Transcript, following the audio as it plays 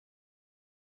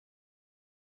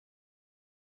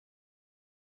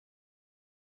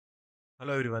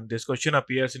Hello everyone, this question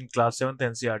appears in class 7th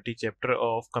NCERT chapter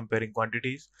of Comparing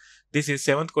Quantities. This is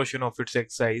 7th question of its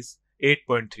exercise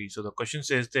 8.3. So the question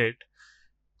says that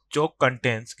chalk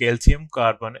contains calcium,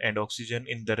 carbon and oxygen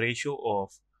in the ratio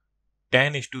of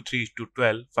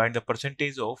 10:3:12. Find the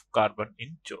percentage of carbon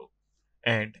in chalk.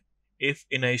 And if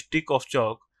in a stick of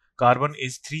chalk, carbon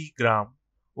is 3 gram,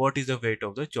 what is the weight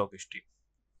of the chalk stick?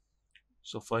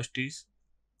 So first is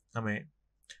हमें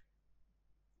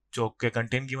चौक के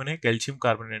content given है, calcium,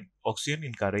 carbon and oxygen,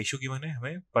 इनका ratio given है,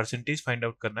 हमें percentage find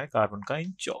out करना है carbon का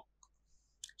इन चौक.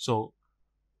 So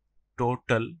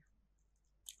total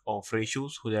of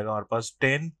ratios हो जाएगा हमारे पास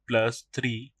 10 +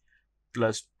 3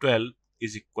 + 12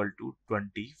 इज इक्वल टू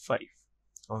 25.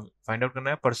 और फाइंड आउट करना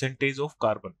है परसेंटेज ऑफ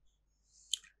कार्बन.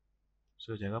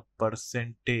 सो हो जाएगा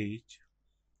percentage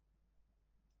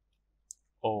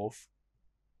of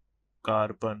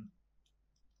carbon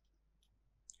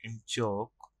in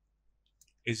Chowk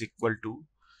is equal to,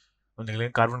 हम देख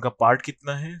लेंगे कार्बन का पार्ट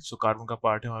कितना है. सो कार्बन का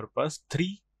पार्ट है हमारे पास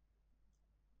 3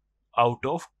 आउट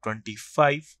ऑफ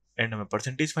 25 एंड हमें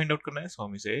परसेंटेज फाइंड आउट करना है. सो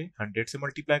हम इसे 100 से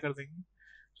मल्टीप्लाई कर देंगे.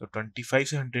 सो 25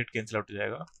 से 100 कैंसिल आउट हो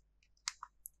जाएगा.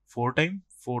 4 टाइम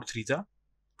 4 3 जा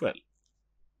 12.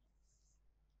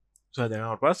 सो आ जाएगा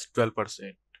हमारे पास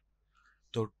 12%.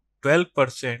 तो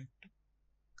 12%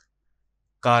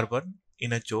 carbon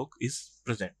in a choke is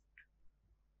present.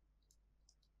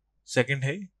 Second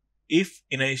है,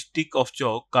 if in a stick of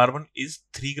chalk carbon is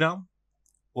 3 gram,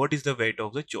 what is the weight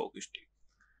of the Chowk stick.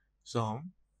 सो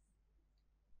हम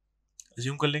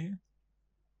अज्यूम कर लेंगे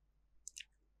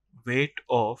weight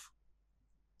of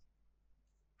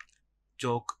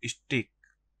chalk stick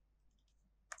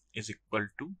is equal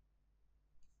to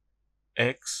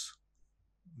x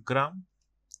gram.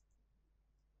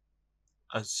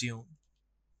 Assume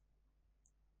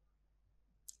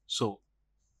so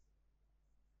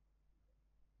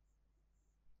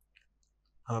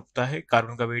हमें पता है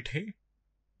carbon का wait है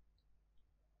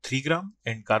 3 gram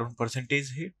and carbon percentage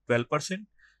है 12%.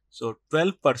 सो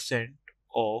 12%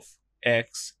 of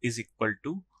x is equal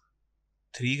to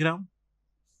 3 ग्राम.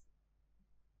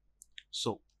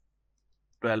 सो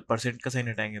 12% का साइन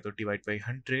हटाएंगे तो divide by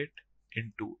 100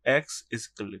 into x is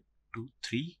equal to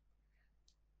 3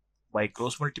 by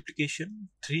cross multiplication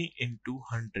 3 into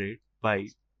 100 by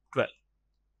 12.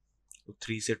 तो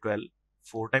 3 से 12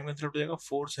 4 टाइम कैंसिल हो जाएगा.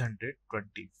 4 से 100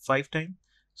 25 टाइम.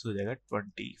 सो हो जाएगा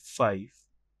 25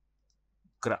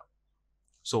 ग्राम.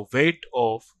 सो वेट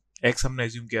ऑफ एक्स हमने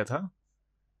एज्यूम किया था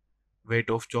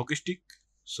weight of chalk stick.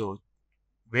 So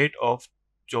weight of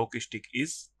chalk stick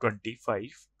is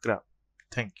 25 gram.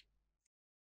 Thank you.